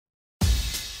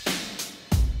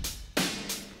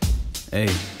Hey,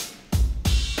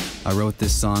 I wrote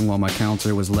this song while my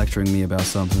counselor was lecturing me about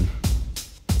something.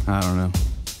 I don't know.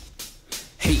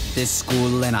 Hate this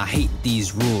school and I hate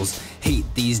these rules. Hate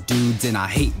these dudes and I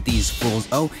hate these fools.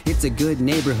 Oh, it's a good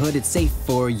neighborhood, it's safe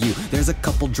for you. There's a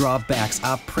couple drawbacks,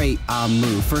 I pray I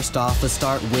move. First off, let's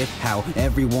start with how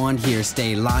everyone here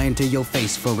stay lying to your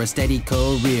face for a steady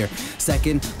career.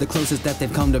 Second, the closest that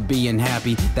they've come to being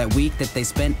happy, that week that they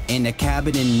spent in a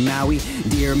cabin in Maui.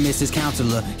 Dear Mrs.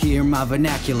 Counselor, hear my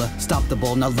vernacular. Stop the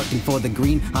bull, not looking for the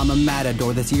green. I'm a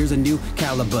matador, this year's a new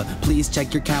caliber. Please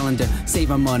check your calendar, save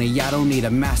my money. I don't need a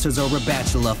master's or a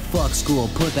bachelor. Fuck school,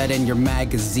 put that in your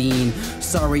magazine.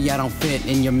 Sorry I don't fit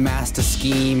in your master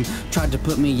scheme. Tried to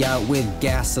put me out with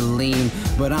gasoline,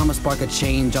 but I'ma spark a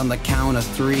change on the count of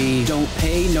 3. Don't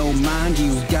pay no mind,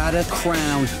 you got a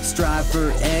crown. Strive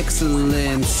for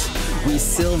excellence. We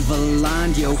silver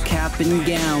lined your cap and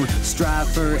gown. Strive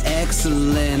for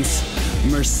excellence.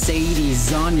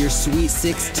 Mercedes on your sweet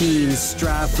 16.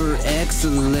 Strive for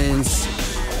excellence.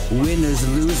 Winners,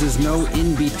 losers, no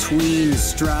in between.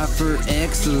 Strive for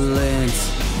excellence.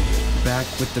 Back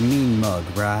with the mean mug,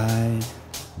 right?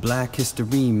 Black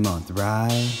History Month,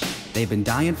 right? They've been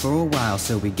dying for a while,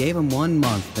 so we gave them 1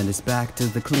 month, then it's back to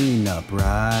the cleanup,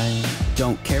 right?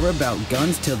 Don't care about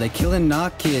guns till they killing our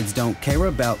kids. Don't care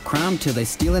about crime till they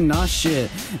stealing our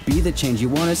shit. Be the change you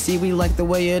wanna see, we like the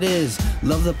way it is.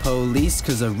 Love the police,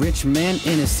 cause a rich man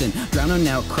innocent. Drowning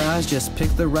out cries, just pick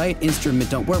the right instrument.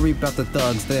 Don't worry about the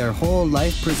thugs, their whole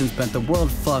life prison spent. The world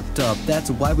fucked up,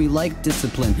 that's why we like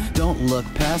discipline. Don't look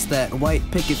past that white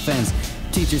picket fence.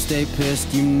 Teachers stay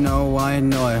pissed, you know I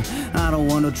annoy her. I don't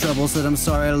want no trouble, said I'm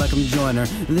sorry like I'm joiner.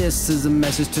 This is a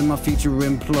message to my future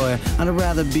employer. I'd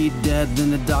rather be dead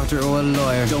than a doctor or a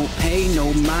lawyer. Don't pay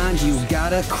no mind, you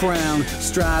got a crown.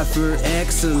 Strive for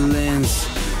excellence.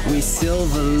 We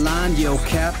silver lined your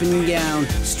cap and gown.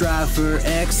 Strive for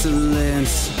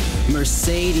excellence.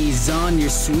 Mercedes on your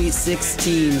sweet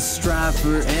 16. Strive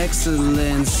for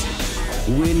excellence.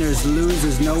 Winners,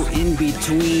 losers, no in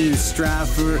between. Strive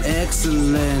for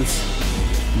excellence.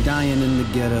 Dying in the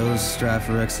ghettos, strive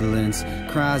for excellence.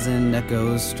 Cries and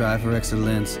echoes, strive for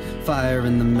excellence. Fire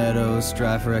in the meadows,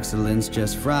 strive for excellence.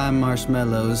 Just fry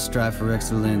marshmallows, strive for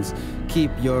excellence.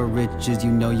 Keep your riches,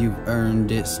 you know you've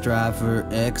earned it. Strive for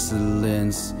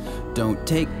excellence. Don't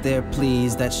take their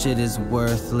pleas, that shit is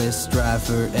worthless. Strive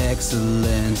for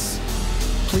excellence.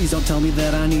 Please don't tell me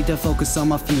that I need to focus on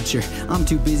my future. I'm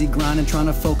too busy grinding, trying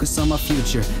to focus on my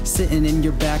future. Sitting in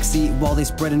your backseat while they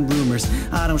spreading rumors.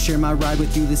 I don't share my ride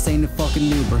with you, this ain't a fucking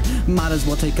Uber. Might as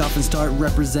well take off and start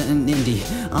representing indie.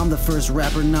 I'm the first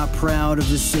rapper not proud of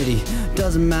the city.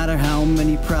 Doesn't matter how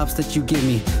many props that you give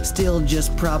me. Still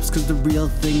just props cause the real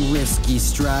thing risky.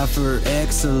 Strive for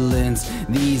excellence.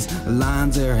 These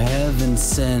lines are heaven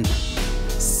sent.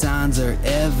 Signs are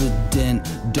evident,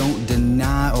 don't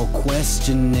deny or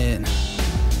question it.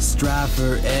 Strive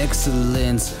for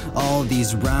excellence, all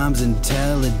these rhymes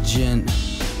intelligent.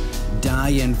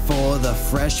 Dying for the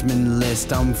freshman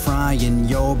list, I'm frying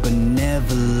your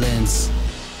benevolence.